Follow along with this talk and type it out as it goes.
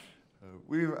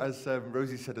As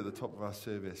Rosie said at the top of our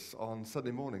service, on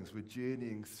Sunday mornings, we're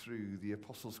journeying through the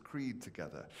Apostles' Creed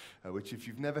together, which, if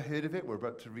you've never heard of it, we're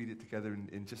about to read it together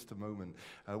in just a moment,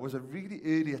 was a really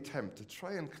early attempt to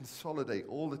try and consolidate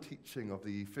all the teaching of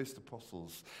the first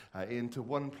apostles into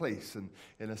one place. And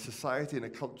in a society, in a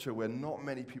culture where not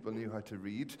many people knew how to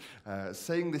read,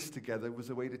 saying this together was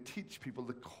a way to teach people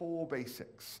the core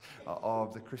basics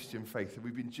of the Christian faith. And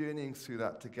we've been journeying through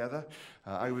that together.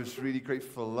 I was really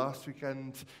grateful last weekend.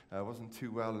 Wasn't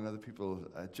too well, and other people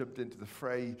jumped into the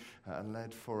fray and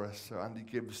led for us. So Andy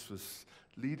Gibbs was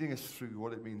leading us through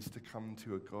what it means to come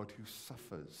to a God who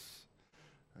suffers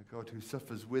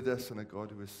with us, and a God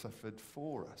who has suffered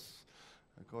for us,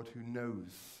 a God who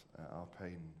knows our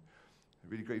pain.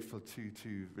 Really grateful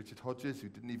to Richard Hodges, who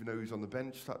didn't even know he was on the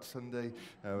bench that Sunday,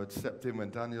 had stepped in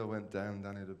when Daniel went down.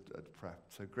 Daniel had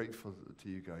prepped. So grateful to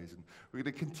you guys. And we're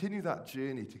going to continue that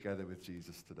journey together with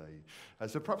Jesus today.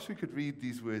 So perhaps we could read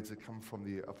these words that come from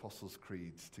the Apostles'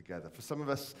 Creed together. For some of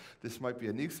us, this might be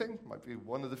a new thing, might be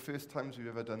one of the first times we've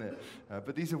ever done it.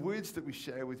 But these are words that we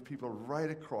share with people right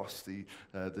across the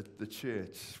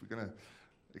church. We're going to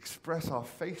express our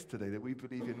faith today that we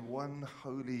believe in one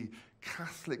holy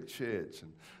Catholic church.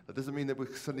 And that doesn't mean that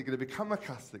we're suddenly going to become a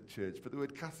Catholic church, but the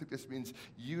word Catholic just means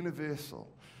universal.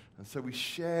 And so we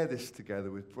share this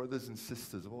together with brothers and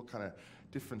sisters of all kind of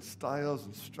different styles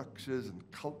and structures and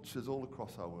cultures all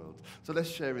across our world. So let's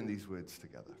share in these words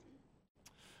together.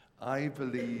 I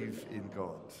believe in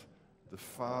God, the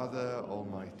Father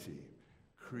Almighty,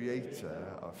 creator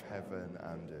of heaven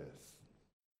and earth.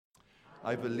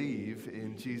 I believe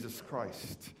in Jesus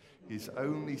Christ, his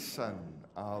only Son,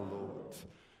 our Lord,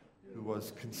 who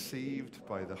was conceived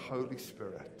by the Holy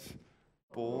Spirit,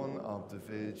 born of the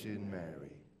Virgin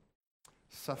Mary,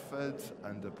 suffered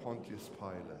under Pontius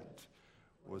Pilate,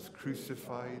 was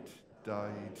crucified,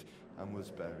 died, and was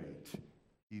buried.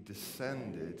 He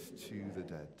descended to the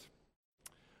dead.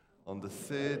 On the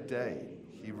third day,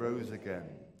 he rose again.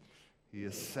 He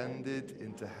ascended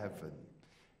into heaven.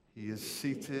 He is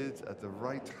seated at the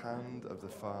right hand of the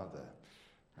Father,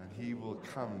 and he will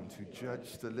come to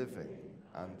judge the living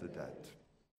and the dead.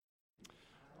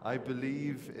 I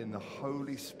believe in the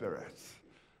Holy Spirit,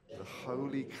 the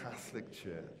Holy Catholic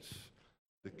Church,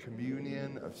 the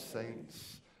communion of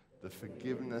saints, the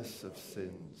forgiveness of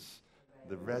sins,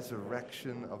 the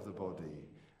resurrection of the body,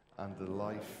 and the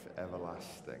life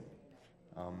everlasting.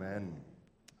 Amen.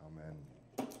 Amen.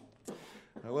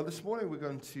 Well, this morning we're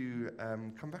going to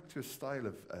come back to a style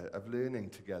of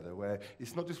learning together where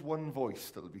it's not just one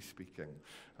voice that will be speaking.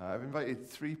 I've invited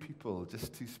 3 people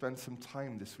just to spend some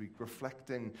time this week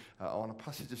reflecting on a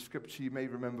passage of Scripture. You may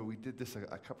remember we did this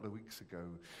a couple of weeks ago,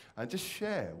 and just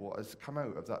share what has come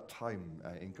out of that time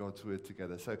in God's Word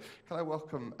together. So can I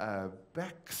welcome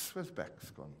Bex? Where's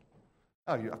Bex gone?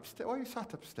 Oh, you're upstairs. Why are you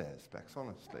sat upstairs, Bex,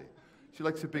 honestly? She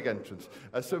likes a big entrance.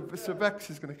 So Bex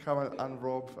is going to come, and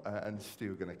Rob and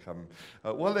Stu are going to come.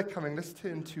 While they're coming, let's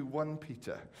turn to 1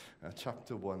 Peter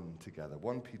chapter 1 together.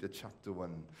 1 Peter chapter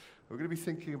 1. We're going to be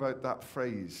thinking about that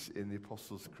phrase in the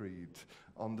Apostles' Creed.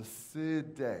 On the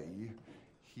third day,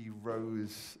 he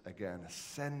rose again,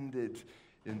 ascended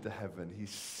into heaven.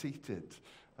 He's seated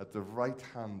at the right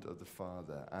hand of the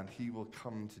Father, and he will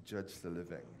come to judge the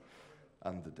living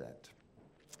and the dead.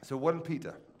 So 1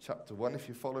 Peter chapter 1, if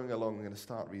you're following along, I'm going to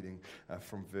start reading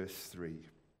from verse 3.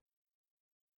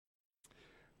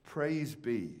 Praise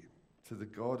be to the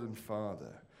God and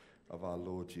Father of our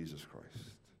Lord Jesus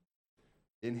Christ.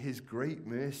 In his great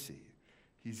mercy,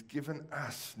 he's given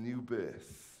us new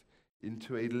birth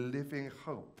into a living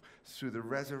hope through the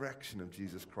resurrection of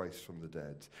Jesus Christ from the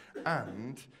dead,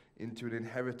 and into an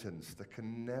inheritance that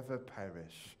can never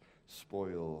perish,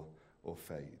 spoil, or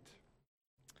fade.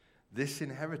 This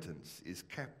inheritance is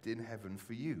kept in heaven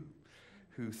for you,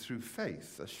 who through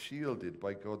faith are shielded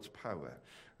by God's power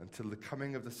until the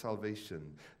coming of the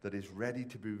salvation that is ready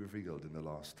to be revealed in the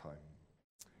last time.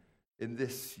 In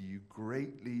this you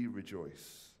greatly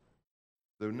rejoice,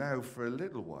 though now for a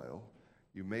little while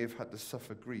you may have had to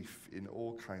suffer grief in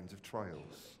all kinds of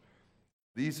trials.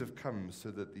 These have come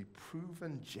so that the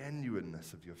proven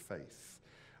genuineness of your faith,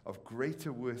 of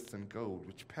greater worth than gold,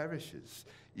 which perishes,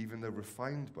 even though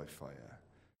refined by fire,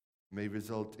 may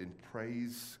result in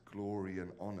praise, glory,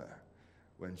 and honor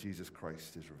when Jesus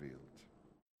Christ is revealed.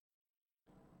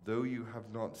 Though you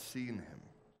have not seen him,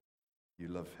 you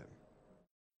love him.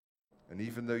 And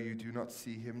even though you do not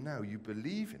see him now, you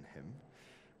believe in him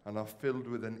and are filled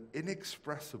with an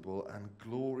inexpressible and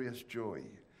glorious joy,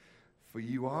 for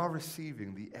you are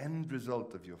receiving the end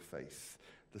result of your faith,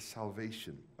 the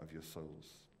salvation of your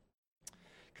souls.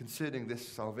 Concerning this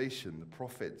salvation, the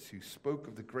prophets who spoke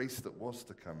of the grace that was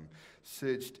to come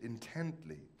searched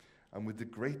intently and with the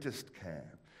greatest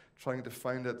care, trying to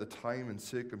find out the time and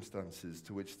circumstances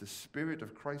to which the Spirit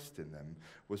of Christ in them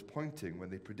was pointing when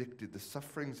they predicted the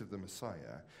sufferings of the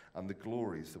Messiah and the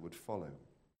glories that would follow.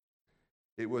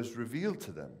 It was revealed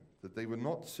to them that they were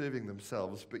not serving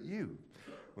themselves but you,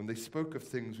 when they spoke of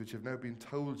things which have now been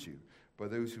told you by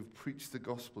those who've preached the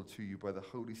gospel to you by the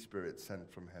Holy Spirit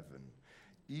sent from heaven.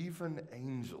 Even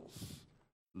angels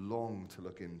long to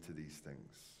look into these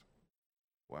things.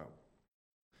 Wow.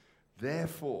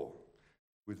 Therefore,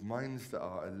 with minds that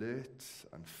are alert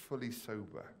and fully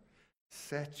sober,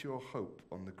 set your hope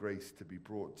on the grace to be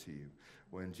brought to you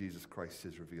when Jesus Christ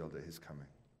is revealed at his coming.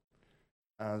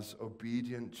 As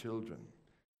obedient children,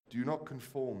 do not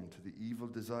conform to the evil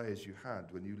desires you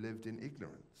had when you lived in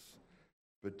ignorance,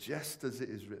 but just as it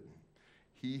is written,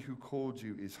 he who called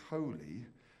you is holy,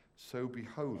 so be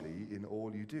holy in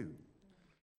all you do.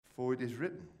 For it is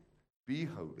written, be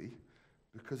holy,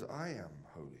 because I am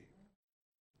holy.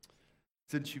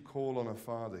 Since you call on a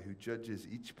Father who judges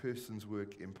each person's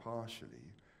work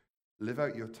impartially, live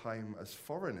out your time as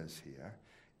foreigners here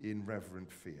in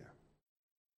reverent fear.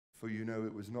 For you know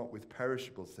it was not with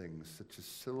perishable things such as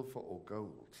silver or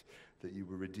gold that you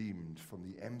were redeemed from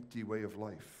the empty way of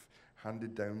life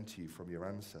handed down to you from your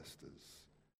ancestors,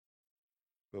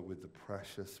 but with the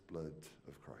precious blood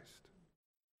of Christ,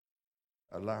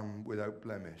 a lamb without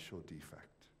blemish or defect.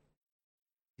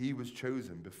 He was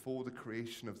chosen before the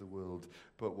creation of the world,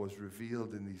 but was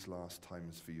revealed in these last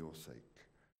times for your sake.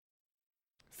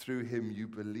 Through him you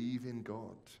believe in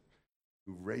God,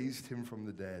 who raised him from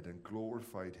the dead and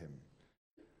glorified him,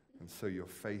 and so your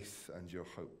faith and your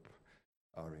hope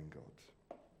are in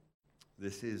God.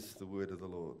 This is the word of the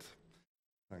Lord.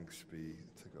 Thanks be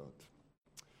to God.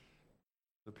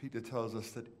 So Peter tells us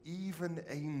that even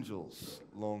angels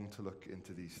long to look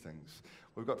into these things.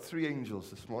 We've got 3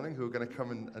 angels this morning who are going to come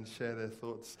and share their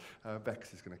thoughts.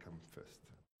 Bex is going to come first.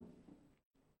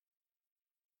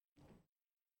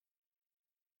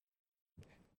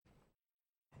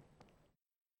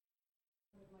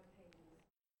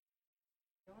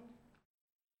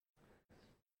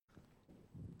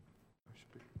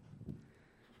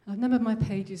 I've numbered my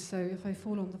pages, so if I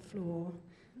fall on the floor,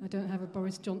 I don't have a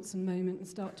Boris Johnson moment and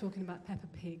start talking about Peppa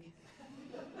Pig.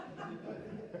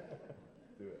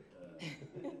 Do it.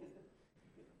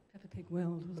 Peppa Pig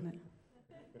World, wasn't it?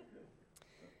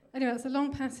 Anyway, it's a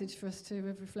long passage for us to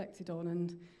have reflected on,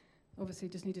 and obviously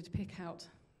just needed to pick out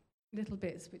little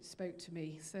bits which spoke to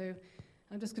me. So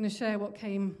I'm just going to share what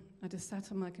came. I just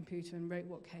sat on my computer and wrote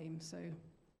what came, so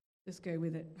just go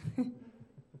with it.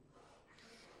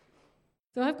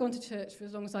 So I've gone to church for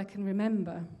as long as I can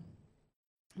remember.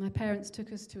 My parents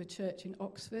took us to a church in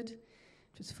Oxford,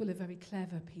 which was full of very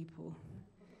clever people.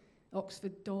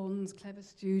 Oxford dons, clever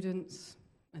students,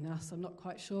 and us. I'm not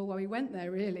quite sure why we went there,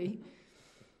 really.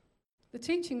 The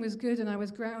teaching was good, and I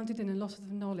was grounded in a lot of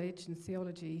knowledge and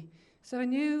theology. So I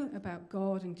knew about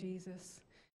God and Jesus,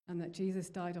 and that Jesus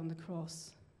died on the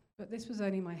cross. But this was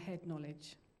only my head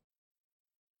knowledge.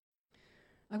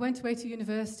 I went away to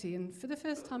university, and for the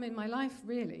first time in my life,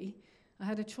 really, I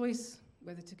had a choice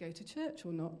whether to go to church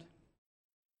or not.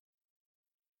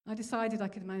 I decided I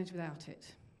could manage without it.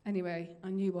 Anyway, I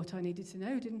knew what I needed to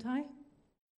know, didn't I?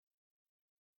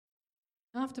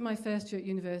 After my first year at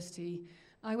university,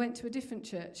 I went to a different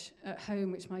church at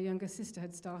home, which my younger sister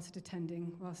had started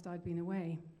attending whilst I'd been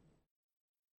away.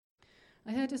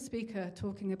 I heard a speaker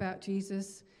talking about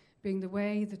Jesus being the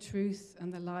way, the truth,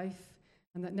 and the life,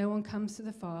 and that no one comes to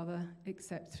the Father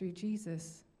except through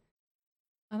Jesus.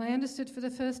 And I understood for the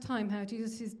first time how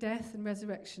Jesus' death and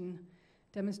resurrection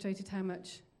demonstrated how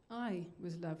much I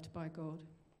was loved by God.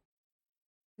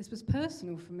 This was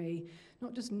personal for me,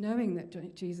 not just knowing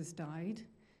that Jesus died,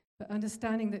 but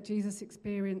understanding that Jesus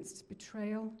experienced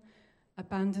betrayal,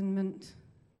 abandonment,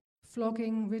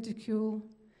 flogging, ridicule,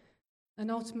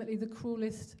 and ultimately the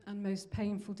cruelest and most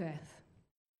painful death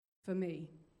for me.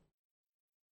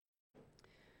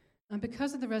 And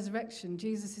because of the resurrection,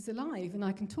 Jesus is alive and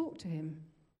I can talk to him.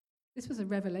 This was a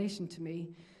revelation to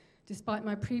me. Despite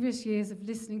my previous years of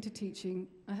listening to teaching,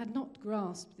 I had not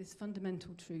grasped this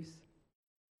fundamental truth.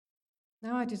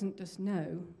 Now I didn't just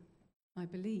know, I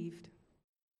believed.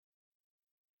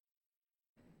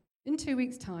 In 2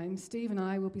 weeks' time, Steve and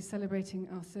I will be celebrating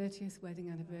our 30th wedding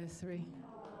anniversary.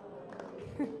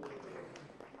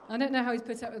 I don't know how he's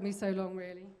put up with me so long,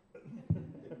 really.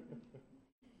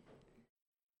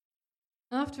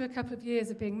 After a couple of years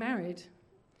of being married,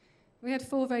 we had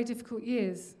 4 very difficult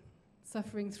years,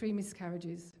 suffering 3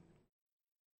 miscarriages.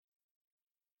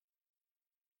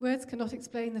 Words cannot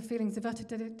explain the feelings of utter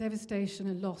devastation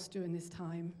and loss during this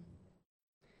time.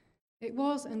 It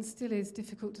was and still is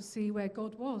difficult to see where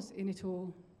God was in it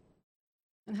all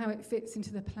and how it fits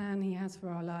into the plan he has for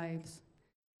our lives.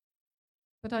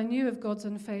 But I knew of God's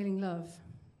unfailing love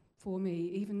for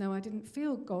me, even though I didn't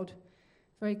feel God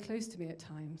very close to me at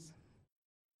times.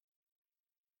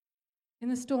 In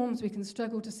the storms, we can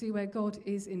struggle to see where God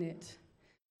is in it,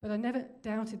 but I never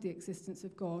doubted the existence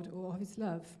of God or of his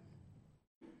love.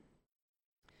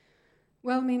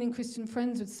 Well-meaning Christian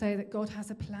friends would say that God has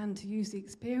a plan to use the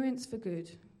experience for good.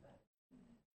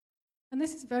 And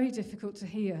this is very difficult to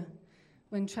hear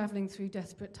when travelling through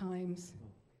desperate times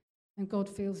and God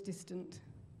feels distant.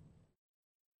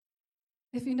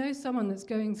 If you know someone that's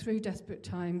going through desperate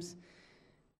times,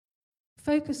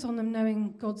 focus on them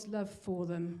knowing God's love for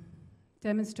them,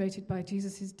 demonstrated by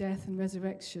Jesus' death and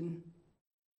resurrection.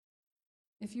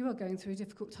 If you are going through a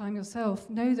difficult time yourself,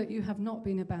 know that you have not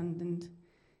been abandoned.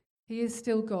 He is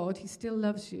still God. He still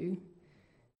loves you.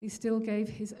 He still gave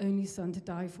his only son to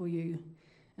die for you.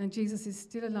 And Jesus is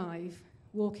still alive,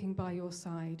 walking by your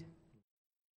side.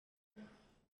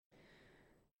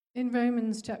 In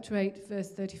Romans chapter 8,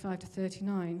 verse 35 to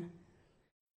 39,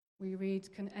 we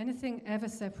read, "Can anything ever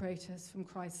separate us from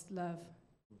Christ's love?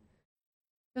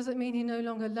 Does it mean he no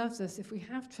longer loves us if we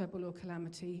have trouble or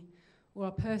calamity, or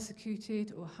are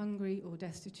persecuted, or hungry, or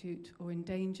destitute, or in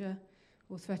danger,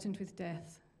 or threatened with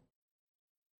death?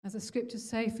 As the scriptures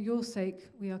say, for your sake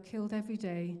we are killed every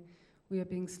day, we are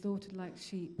being slaughtered like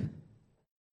sheep.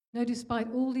 No,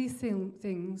 despite all these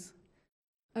things,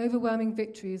 overwhelming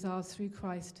victory is ours through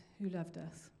Christ who loved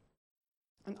us.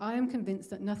 And I am convinced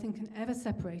that nothing can ever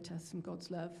separate us from God's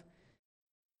love,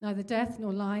 neither death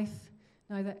nor life,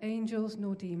 neither angels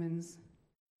nor demons,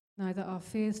 neither our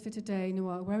fears for today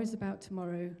nor our worries about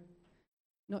tomorrow,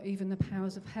 not even the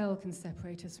powers of hell can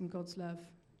separate us from God's love.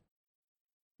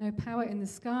 No power in the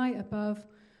sky above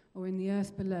or in the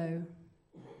earth below.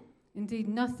 Indeed,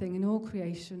 nothing in all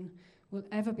creation will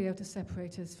ever be able to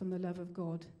separate us from the love of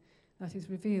God that is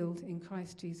revealed in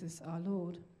Christ Jesus our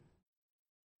Lord."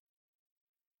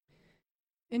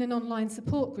 In an online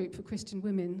support group for Christian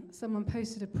women, someone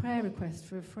posted a prayer request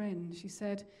for a friend. She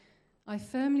said, "I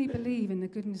firmly believe in the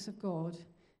goodness of God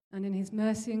and in his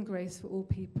mercy and grace for all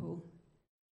people.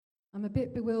 I'm a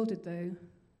bit bewildered though.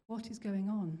 What is going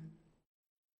on?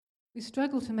 We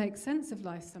struggle to make sense of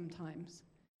life sometimes,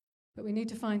 but we need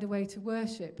to find a way to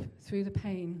worship through the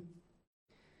pain.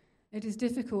 It is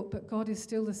difficult, but God is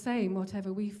still the same,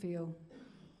 whatever we feel.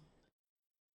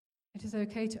 It is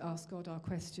okay to ask God our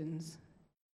questions.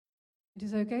 It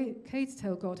is okay to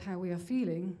tell God how we are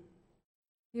feeling.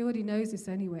 He already knows this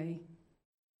anyway."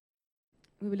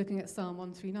 We were looking at Psalm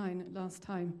 139 last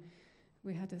time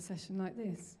we had a session like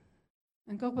this.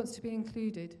 And God wants to be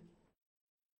included.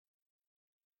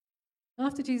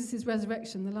 After Jesus'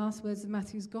 resurrection, the last words of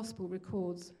Matthew's Gospel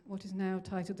records what is now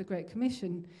titled the Great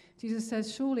Commission. Jesus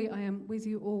says, "Surely I am with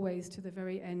you always to the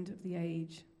very end of the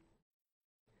age."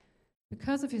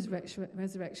 Because of his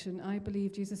resurrection, I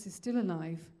believe Jesus is still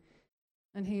alive,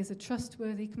 and he is a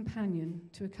trustworthy companion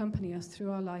to accompany us through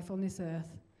our life on this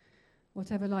earth,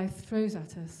 whatever life throws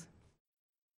at us.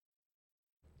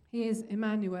 He is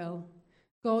Emmanuel,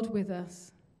 God with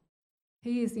us.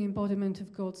 He is the embodiment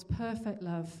of God's perfect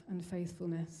love and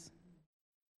faithfulness.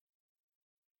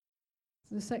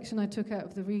 So the section I took out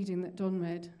of the reading that Don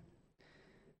read.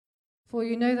 "For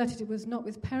you know that it was not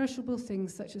with perishable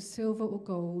things such as silver or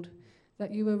gold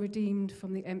that you were redeemed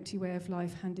from the empty way of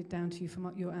life handed down to you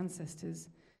from your ancestors,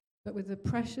 but with the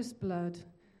precious blood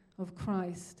of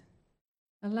Christ,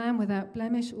 a lamb without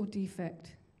blemish or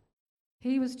defect.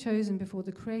 He was chosen before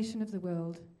the creation of the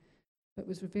world, but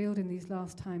was revealed in these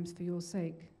last times for your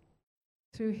sake.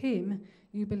 Through him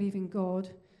you believe in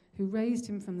God, who raised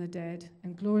him from the dead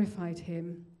and glorified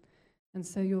him, and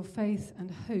so your faith and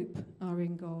hope are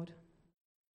in God."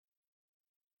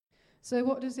 So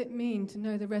what does it mean to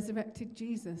know the resurrected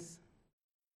Jesus?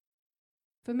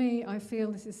 For me, I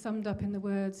feel this is summed up in the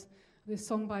words of this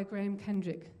song by Graham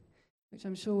Kendrick, which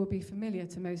I'm sure will be familiar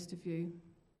to most of you.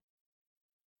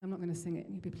 I'm not going to sing it,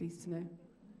 you'll be pleased to know.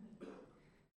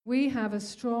 "We have a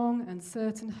strong and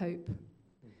certain hope,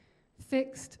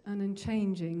 fixed and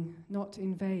unchanging, not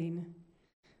in vain.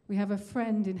 We have a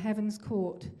friend in heaven's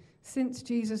court, since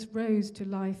Jesus rose to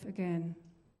life again.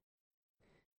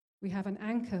 We have an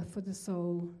anchor for the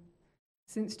soul,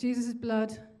 since Jesus'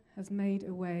 blood has made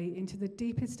a way into the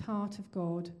deepest heart of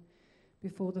God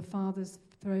before the Father's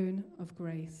throne of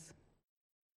grace.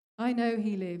 I know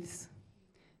he lives.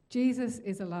 Jesus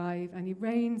is alive and he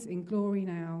reigns in glory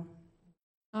now.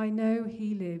 I know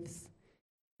he lives,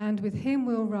 and with him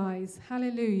we'll rise.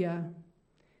 Hallelujah.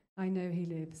 I know he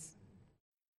lives.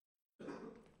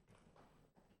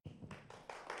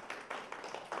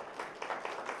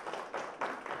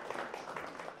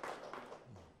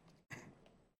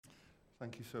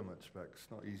 Thank you so much, Bex.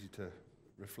 It's not easy to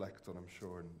reflect on, I'm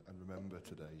sure, and remember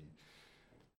today.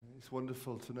 It's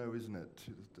wonderful to know, isn't it?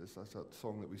 That's that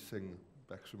song that we sing,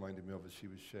 Bex reminded me of as she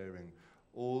was sharing.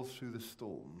 All through the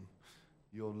storm,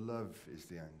 your love is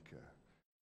the anchor.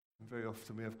 And very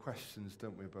often we have questions,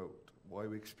 don't we, about why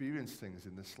we experience things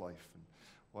in this life and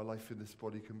why life in this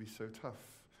body can be so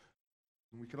tough.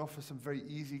 And we can offer some very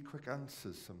easy, quick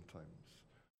answers sometimes,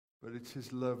 but it's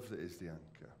his love that is the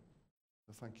anchor.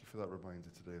 So thank you for that reminder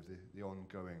today of the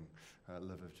ongoing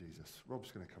love of Jesus.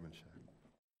 Rob's going to come and share.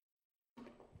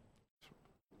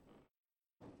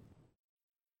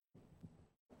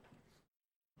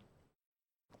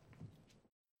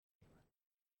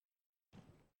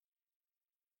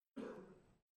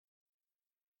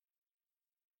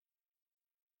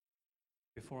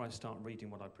 Before I start reading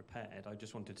what I prepared, I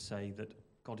just wanted to say that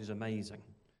God is amazing.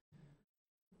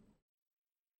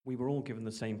 We were all given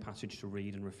the same passage to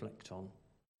read and reflect on.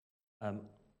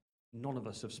 None of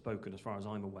us have spoken, as far as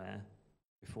I'm aware,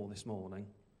 before this morning.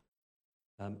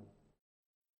 And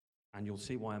you'll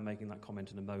see why I'm making that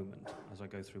comment in a moment as I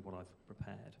go through what I've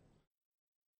prepared.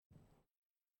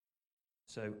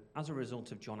 So, as a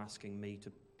result of John asking me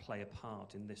to play a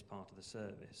part in this part of the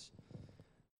service,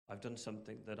 I've done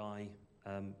something that I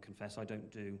confess I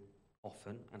don't do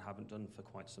often and haven't done for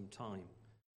quite some time,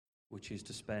 which is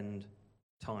to spend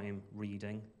time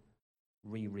reading,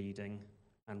 rereading,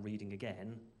 and reading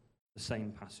again the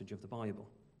same passage of the Bible.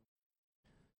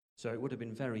 So it would have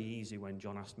been very easy when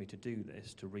John asked me to do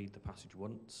this to read the passage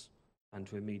once and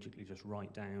to immediately just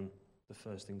write down the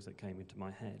first things that came into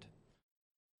my head.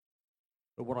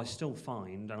 But what I still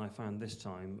find, and I found this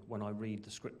time when I read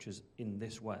the scriptures in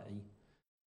this way,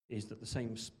 is that the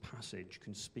same passage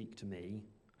can speak to me,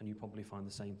 and you probably find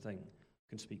the same thing,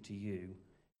 can speak to you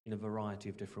in a variety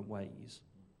of different ways.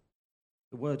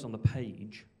 The words on the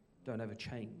page don't ever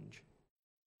change,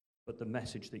 but the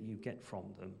message that you get from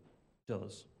them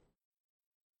does.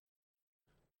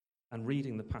 And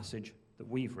reading the passage that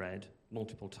we've read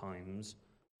multiple times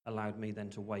allowed me then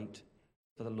to wait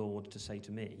for the Lord to say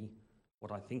to me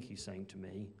what I think he's saying to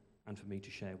me and for me to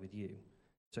share with you.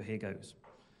 So here goes.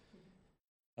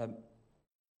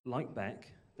 Like Beck,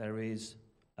 there is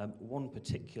one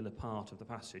particular part of the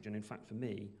passage, and in fact for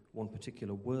me, one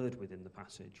particular word within the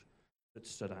passage that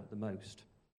stood out the most.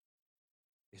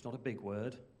 It's not a big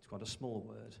word, it's quite a small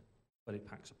word, but it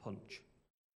packs a punch.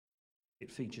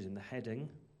 It features in the heading,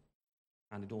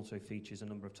 and it also features a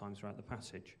number of times throughout the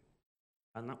passage.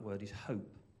 And that word is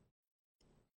hope.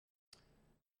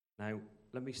 Now,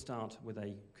 let me start with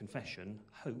a confession.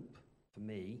 Hope, for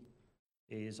me,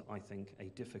 is, I think, a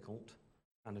difficult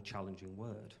and a challenging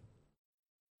word.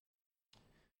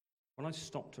 When I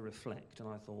stopped to reflect and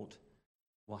I thought,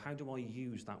 well, how do I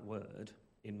use that word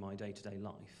in my day-to-day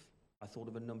life? I thought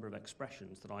of a number of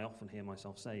expressions that I often hear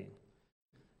myself saying.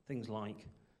 Things like,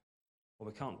 well,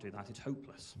 we can't do that, it's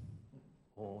hopeless.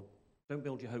 Or, don't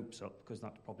build your hopes up because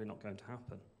that's probably not going to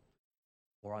happen.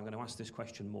 Or, I'm going to ask this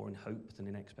question more in hope than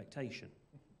in expectation.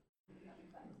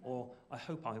 Or, I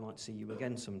hope I might see you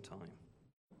again sometime.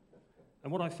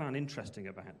 And what I found interesting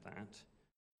about that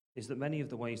is that many of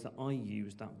the ways that I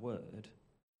use that word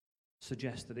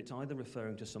suggest that it's either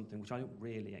referring to something which I don't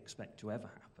really expect to ever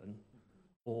happen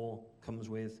or comes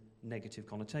with negative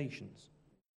connotations.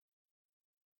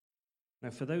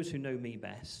 Now, for those who know me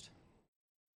best,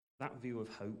 that view of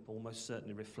hope almost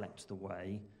certainly reflects the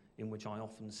way in which I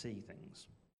often see things.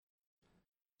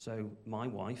 So my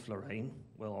wife, Lorraine,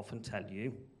 will often tell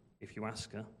you, if you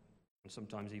ask her, and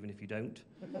sometimes even if you don't,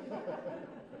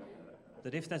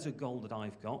 that if there's a goal that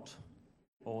I've got,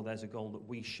 or there's a goal that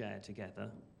we share together,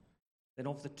 then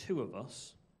of the two of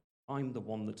us, I'm the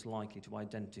one that's likely to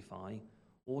identify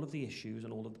all of the issues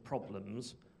and all of the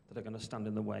problems that are going to stand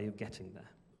in the way of getting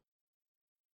there.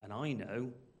 And I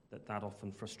know that that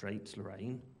often frustrates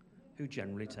Lorraine, who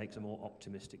generally takes a more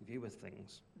optimistic view of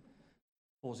things.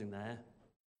 Pausing there,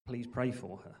 please pray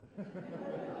for her.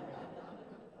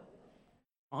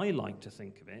 I like to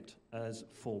think of it as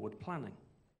forward planning.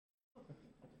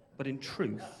 But in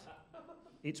truth,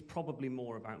 it's probably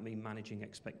more about me managing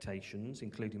expectations,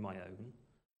 including my own,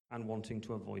 and wanting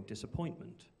to avoid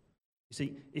disappointment. You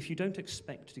see, if you don't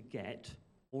expect to get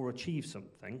or achieve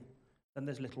something, then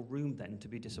there's little room then to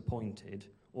be disappointed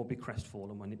or be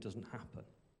crestfallen when it doesn't happen.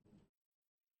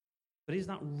 But is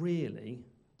that really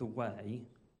the way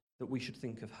that we should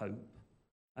think of hope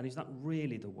And is that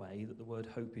really the way that the word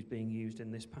hope is being used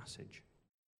in this passage?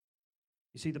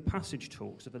 You see, the passage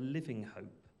talks of a living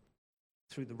hope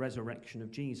through the resurrection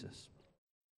of Jesus.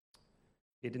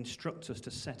 It instructs us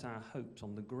to set our hopes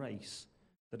on the grace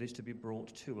that is to be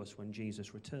brought to us when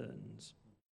Jesus returns.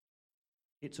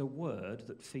 It's a word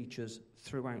that features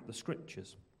throughout the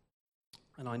scriptures,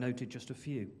 and I noted just a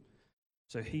few.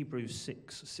 So Hebrews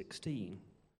 6:16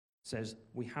 says,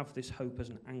 we have this hope as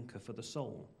an anchor for the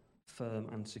soul, firm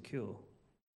and secure.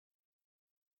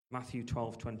 Matthew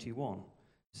 12:21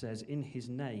 says, in his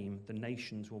name the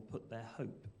nations will put their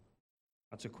hope.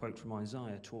 That's a quote from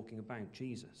Isaiah talking about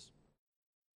Jesus.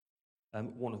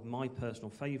 One of my personal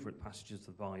favourite passages of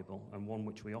the Bible, and one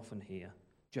which we often hear,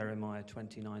 Jeremiah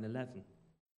 29:11.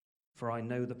 For I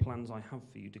know the plans I have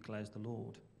for you, declares the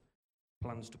Lord.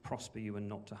 Plans to prosper you and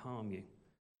not to harm you.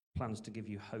 Plans to give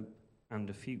you hope and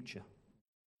a future.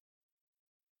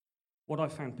 What I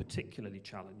found particularly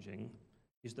challenging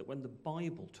is that when the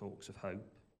Bible talks of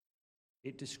hope,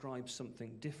 it describes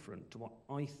something different to what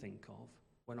I think of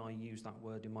when I use that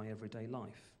word in my everyday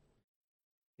life.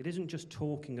 It isn't just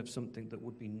talking of something that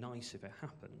would be nice if it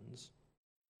happens.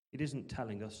 It isn't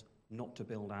telling us not to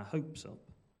build our hopes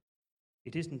up.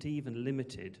 It isn't even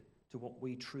limited to what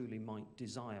we truly might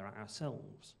desire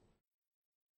ourselves.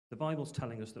 The Bible's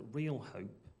telling us that real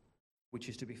hope, which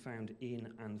is to be found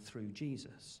in and through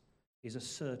Jesus, is a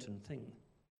certain thing.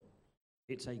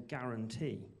 It's a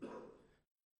guarantee.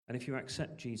 And if you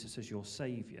accept Jesus as your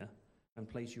Saviour and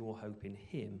place your hope in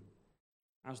him,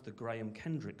 as the Graham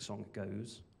Kendrick song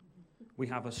goes, we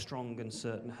have a strong and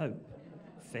certain hope,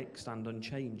 fixed and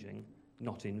unchanging,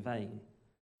 not in vain.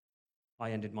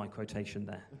 I ended my quotation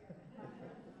there.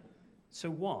 So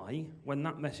why, when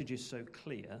that message is so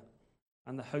clear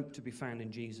and the hope to be found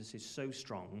in Jesus is so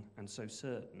strong and so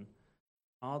certain,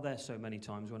 are there so many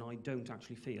times when I don't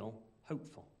actually feel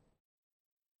hopeful?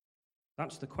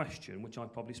 That's the question which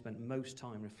I've probably spent most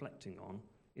time reflecting on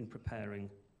in preparing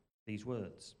these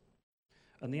words.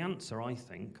 And the answer, I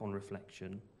think, on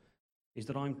reflection, is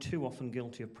that I'm too often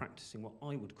guilty of practicing what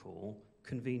I would call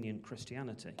convenient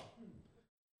Christianity.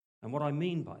 And what I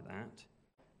mean by that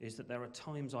is that there are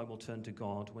times I will turn to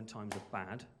God when times are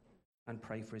bad and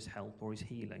pray for his help or his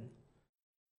healing.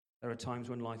 There are times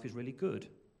when life is really good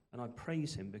and I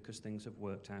praise him because things have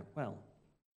worked out well.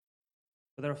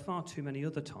 But there are far too many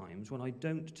other times when I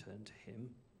don't turn to him,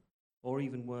 or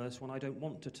even worse, when I don't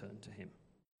want to turn to him.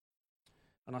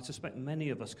 And I suspect many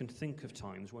of us can think of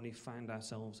times when we've found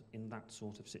ourselves in that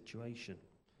sort of situation.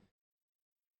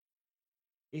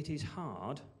 It is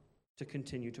hard to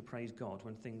continue to praise God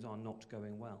when things are not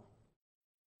going well.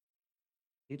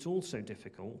 It's also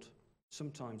difficult,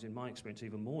 sometimes in my experience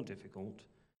even more difficult,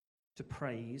 to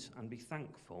praise and be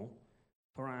thankful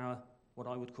for our, what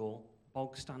I would call,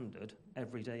 bog standard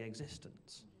everyday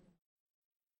existence.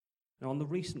 Now, on the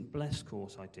recent Bless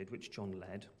course I did, which John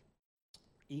led,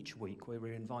 each week we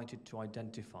were invited to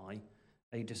identify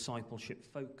a discipleship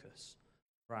focus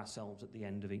for ourselves at the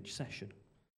end of each session.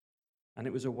 And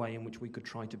it was a way in which we could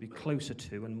try to be closer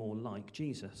to and more like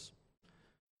Jesus.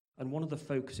 And one of the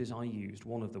focuses I used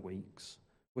one of the weeks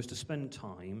was to spend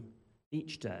time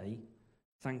each day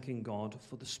thanking God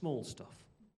for the small stuff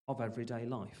of everyday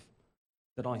life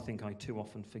that I think I too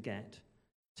often forget,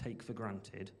 take for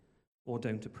granted, or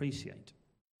don't appreciate.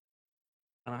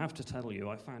 And I have to tell you,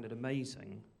 I found it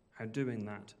amazing how doing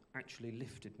that actually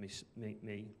lifted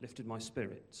lifted my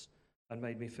spirits and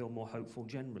made me feel more hopeful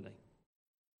generally.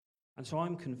 And so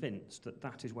I'm convinced that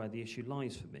that is where the issue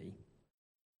lies for me.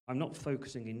 I'm not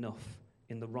focusing enough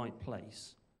in the right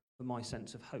place for my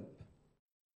sense of hope.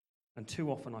 And too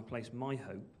often I place my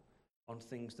hope on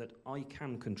things that I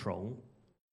can control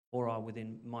or are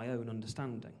within my own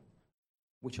understanding,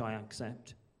 which I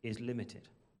accept is limited.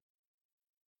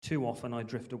 Too often I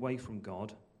drift away from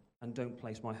God and don't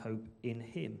place my hope in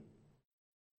him.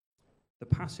 The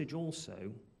passage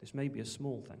also, this may be a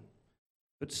small thing,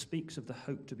 but speaks of the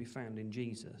hope to be found in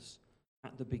Jesus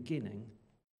at the beginning,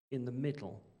 in the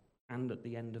middle, and at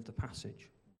the end of the passage.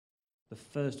 The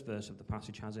first verse of the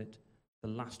passage has it, the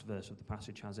last verse of the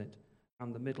passage has it,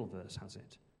 and the middle verse has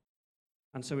it.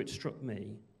 And so it struck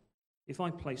me, if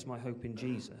I place my hope in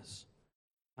Jesus,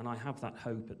 and I have that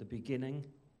hope at the beginning,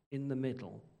 in the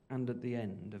middle, and at the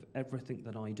end of everything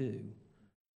that I do,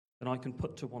 then I can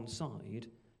put to one side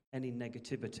any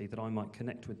negativity that I might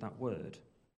connect with that word.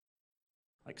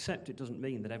 Except it doesn't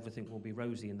mean that everything will be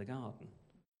rosy in the garden,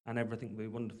 and everything will be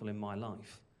wonderful in my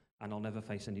life, and I'll never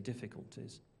face any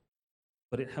difficulties.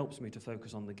 But it helps me to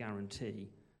focus on the guarantee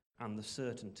and the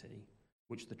certainty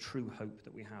which the true hope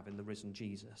that we have in the risen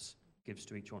Jesus gives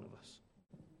to each one of us.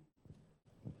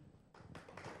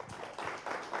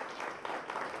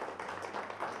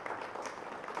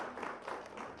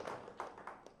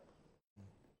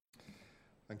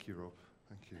 Thank you, Rob.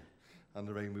 Thank you. And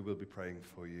Lorraine, we will be praying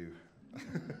for you.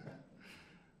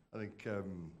 I think a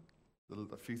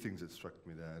few things that struck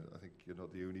me there. I think you're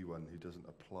not the only one who doesn't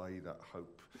apply that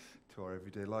hope to our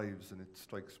everyday lives, and it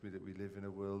strikes me that we live in a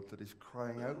world that is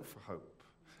crying out for hope.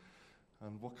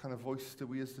 And what kind of voice do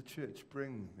we as the church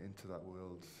bring into that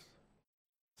world?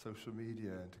 Social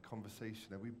media, into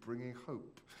conversation. Are we bringing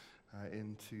hope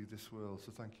into this world?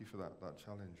 So thank you for that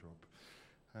challenge, Rob.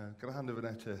 I'm going to hand over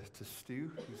now to Stu,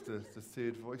 who's the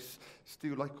third voice.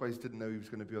 Stu likewise didn't know he was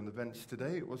going to be on the bench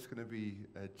today. It was going to be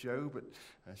Jo, but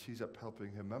she's up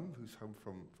helping her mum, who's home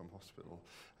from hospital.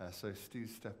 So Stu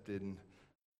stepped in,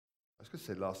 I was going to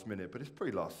say last minute, but it's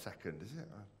probably last second, is it?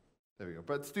 There we go.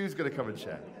 But Stu's going to come and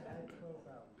share.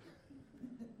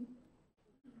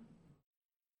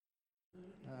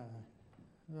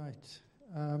 Right.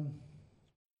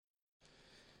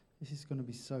 This is going to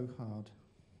be so hard.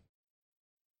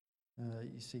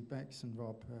 You see, Bex and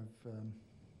Rob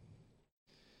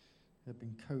have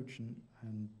been cogent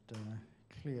and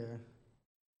clear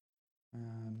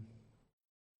and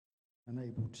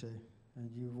able to, and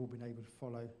you've all been able to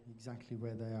follow exactly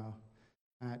where they are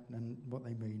at and what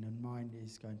they mean. And mine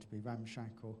is going to be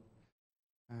ramshackle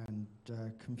and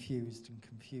confused and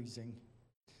confusing.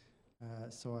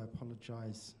 So I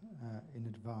apologise in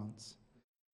advance.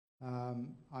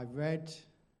 I read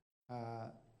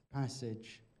the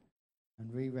passage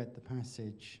and reread the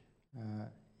passage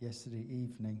yesterday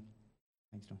evening.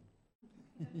 Thanks, John.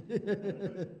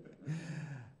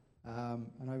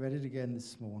 And I read it again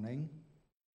this morning.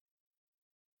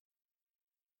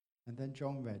 And then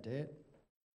John read it.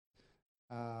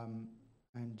 And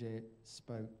it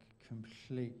spoke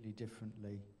completely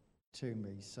differently to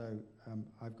me. So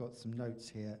I've got some notes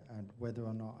here, and whether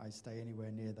or not I stay anywhere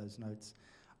near those notes,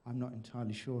 I'm not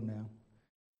entirely sure now,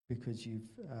 because you've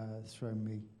thrown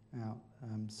me out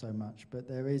so much. But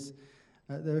there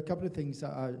are a couple of things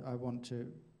that I want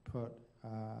to put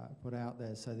out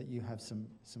there so that you have some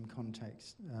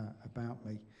context about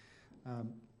me.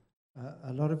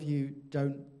 A lot of you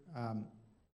don't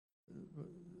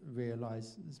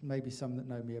realise, maybe some that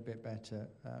know me a bit better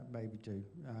maybe do,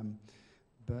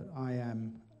 but I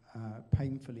am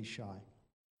painfully shy.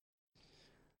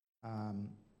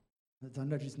 I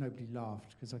noticed nobody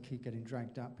laughed because I keep getting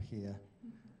dragged up here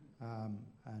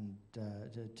and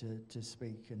to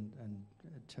speak and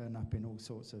turn up in all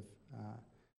sorts of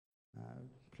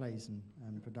plays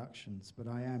and productions. But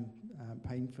I am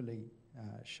painfully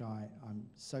shy. I'm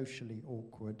socially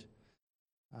awkward.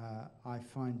 I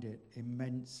find it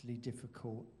immensely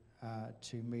difficult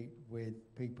to meet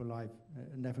with people I've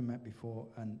never met before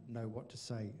and know what to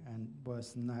say. And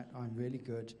worse than that, I'm really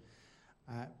good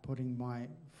at putting my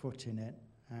foot in it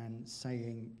and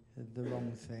saying the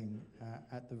wrong thing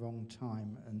at the wrong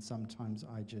time. And sometimes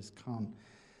I just can't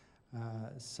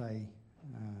say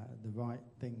the right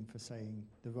thing for saying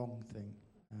the wrong thing,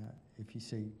 if you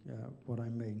see what I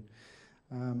mean.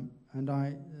 And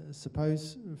I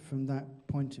suppose from that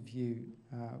point of view,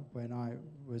 when I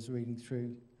was reading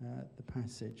through the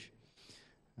passage,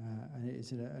 and it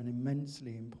is an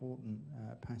immensely important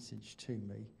passage to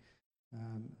me,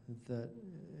 that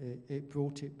it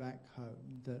brought it back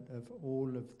home that of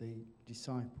all of the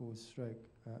disciples stroke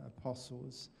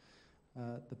apostles,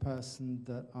 the person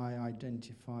that I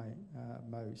identify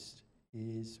most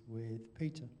is with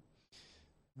Peter.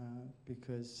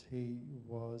 Because he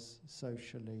was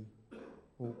socially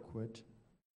awkward,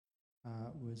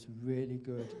 was really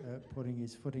good at putting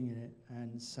his footing in it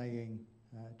and saying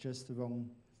just the wrong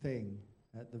thing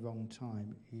at the wrong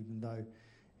time, even though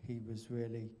he was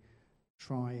really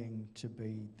trying to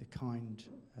be the kind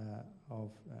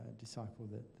of disciple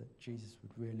that Jesus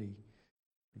would really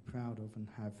be proud of and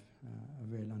have a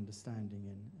real understanding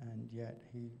in. And yet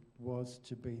he was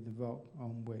to be the rock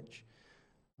on which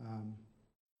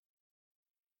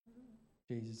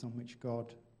Jesus, on which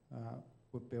God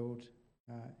would build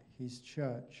his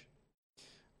church.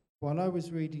 While I was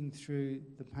reading through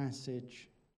the passage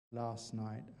last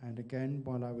night, and again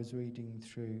while I was reading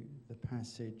through the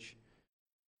passage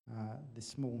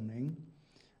this morning,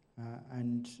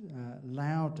 and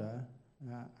louder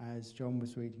as John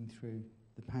was reading through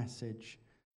the passage,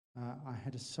 I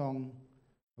had a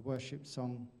worship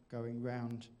song going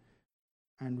round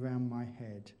and round my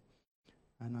head.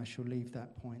 And I shall leave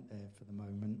that point there for the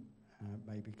moment,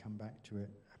 maybe come back to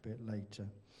it a bit later.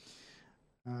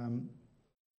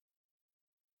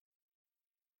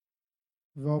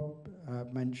 Rob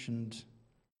mentioned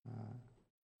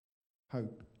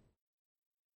hope.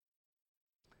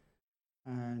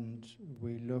 And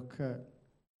we look at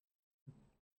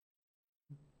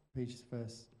Peter's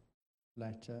first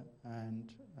letter,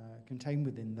 and contained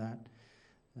within that,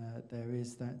 there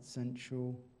is that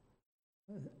essential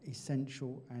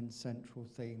and central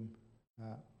theme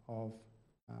of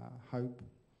hope.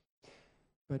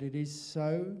 But it is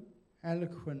so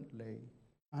eloquently,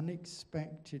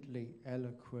 unexpectedly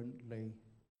eloquently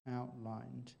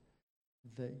outlined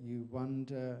that you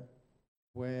wonder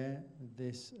where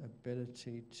this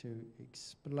ability to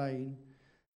explain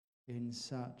in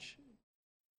such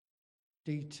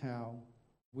detail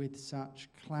with such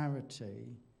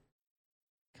clarity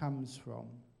comes from.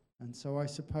 And so I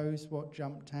suppose what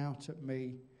jumped out at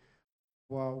me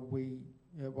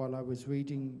while I was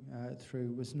reading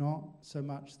through was not so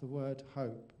much the word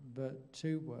hope, but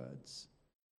two words.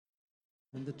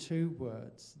 And the two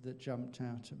words that jumped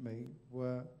out at me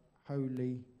were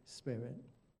Holy Spirit.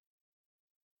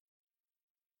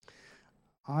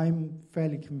 I'm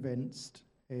fairly convinced,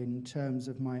 in terms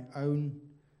of my own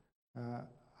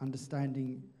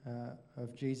understanding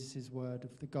of Jesus' word,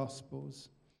 of the Gospels,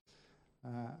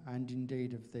 and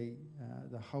indeed of the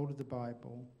whole of the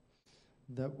Bible,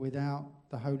 that without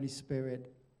the Holy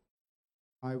Spirit,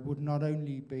 I would not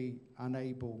only be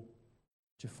unable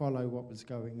to follow what was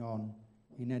going on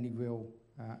in any real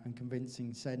and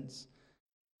convincing sense,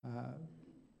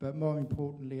 but more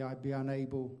importantly, I'd be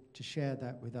unable to share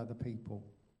that with other people.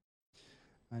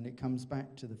 And it comes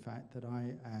back to the fact that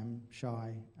I am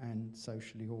shy and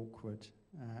socially awkward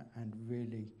and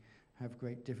really have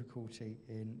great difficulty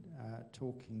in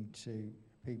talking to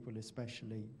people,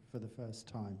 especially for the first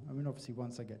time. I mean, obviously,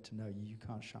 once I get to know you, you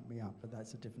can't shut me up, but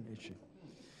that's a different issue.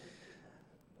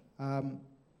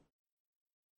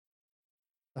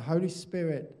 The Holy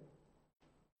Spirit,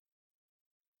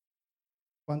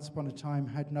 once upon a time,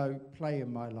 had no play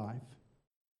in my life,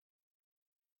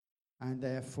 and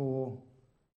therefore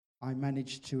I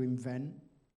managed to invent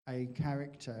a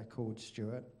character called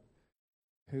Stuart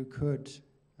who could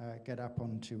get up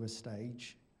onto a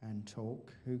stage and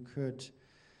talk, who could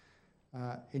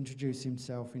introduce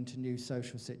himself into new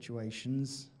social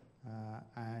situations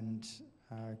and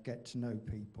get to know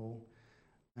people.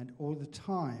 And all the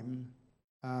time,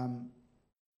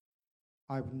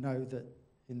 I would know that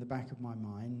in the back of my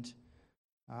mind,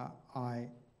 I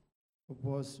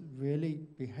was really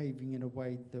behaving in a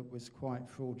way that was quite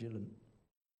fraudulent,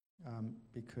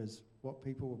 because what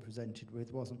people were presented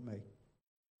with wasn't me.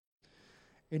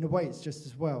 In a way, it's just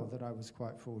as well that I was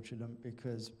quite fraudulent,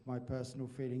 because my personal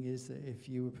feeling is that if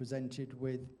you were presented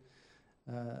with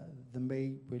the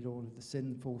me, with all of the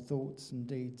sinful thoughts and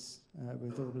deeds,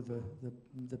 with all of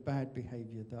the bad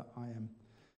behaviour that I am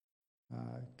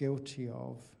guilty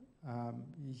of,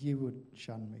 you would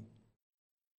shun me.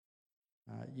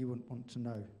 You wouldn't want to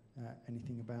know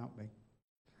anything about me.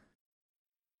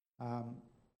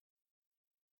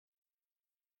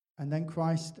 And then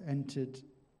Christ entered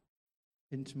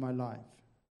into my life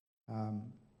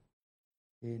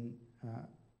in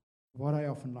what I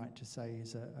often like to say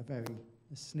is a very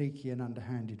sneaky and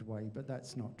underhanded way, but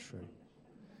that's not true.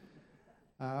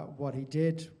 What he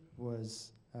did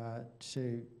was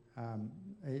to,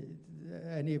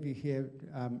 any of you here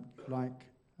like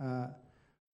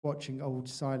watching old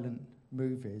silent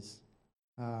movies,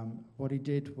 what he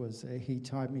did was he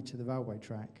tied me to the railway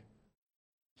track,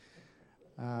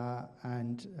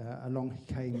 and along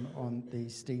he came on the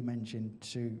steam engine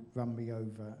to run me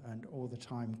over, and all the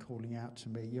time calling out to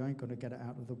me, "You ain't going to get it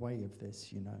out of the way of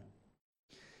this, you know."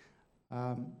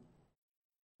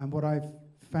 And what I've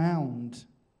found,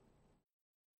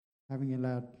 having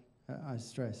allowed, I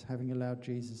stress, having allowed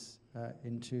Jesus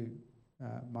into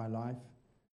my life,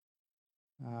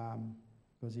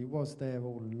 because he was there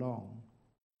all along,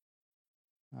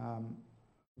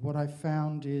 what I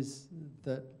found is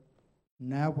that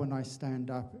now when I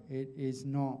stand up, it is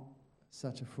not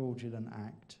such a fraudulent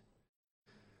act.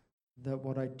 That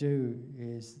what I do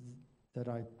is that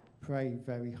I pray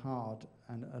very hard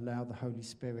and allow the Holy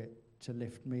Spirit to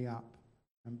lift me up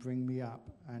and bring me up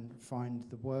and find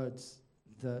the words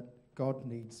that God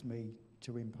needs me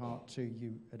to impart to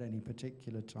you at any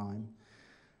particular time.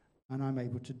 And I'm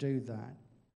able to do that.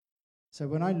 So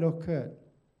when I look at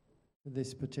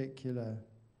this particular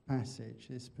passage,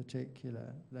 this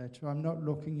particular letter, I'm not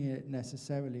looking at it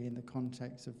necessarily in the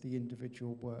context of the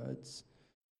individual words.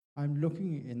 I'm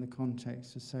looking at it in the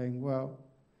context of saying, well,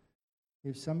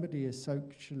 if somebody is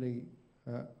socially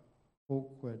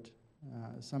awkward,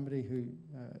 somebody who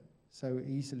so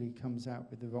easily comes out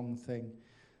with the wrong thing,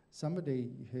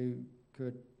 somebody who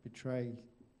could betray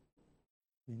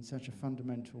in such a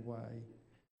fundamental way,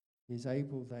 is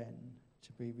able then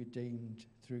to be redeemed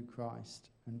through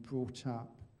Christ and brought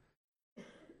up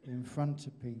in front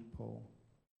of people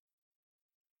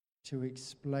to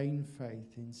explain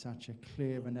faith in such a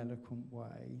clear and eloquent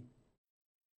way,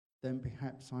 then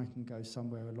perhaps I can go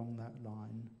somewhere along that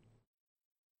line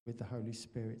with the Holy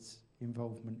Spirit's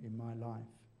involvement in my life.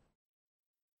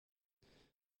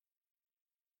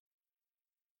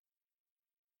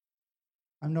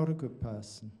 I'm not a good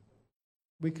person.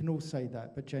 We can all say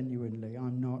that, but genuinely,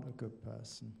 I'm not a good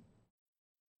person.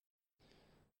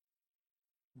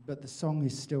 But the song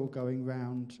is still going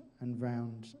round and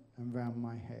round and round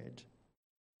my head.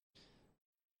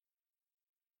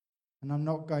 And I'm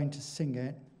not going to sing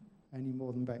it any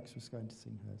more than Bex was going to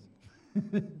sing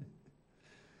hers.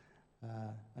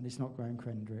 And it's not Graham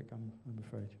Kendrick, I'm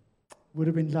afraid. Would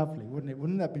have been lovely, wouldn't it?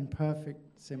 Wouldn't that have been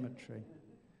perfect symmetry?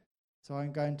 So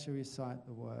I'm going to recite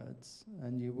the words,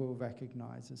 and you will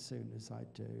recognize as soon as I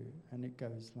do. And it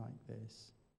goes like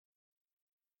this.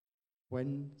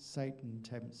 When Satan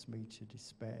tempts me to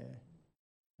despair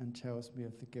and tells me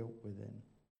of the guilt within,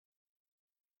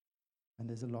 and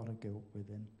there's a lot of guilt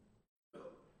within,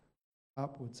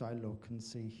 upwards I look and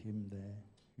see him there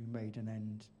who made an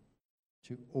end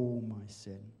to all my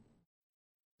sin.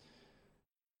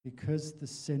 Because the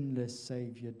sinless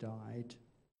Saviour died,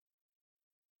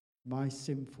 my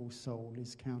sinful soul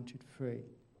is counted free.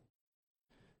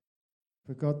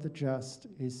 For God the just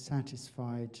is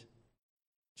satisfied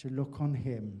to look on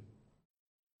him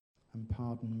and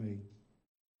pardon me.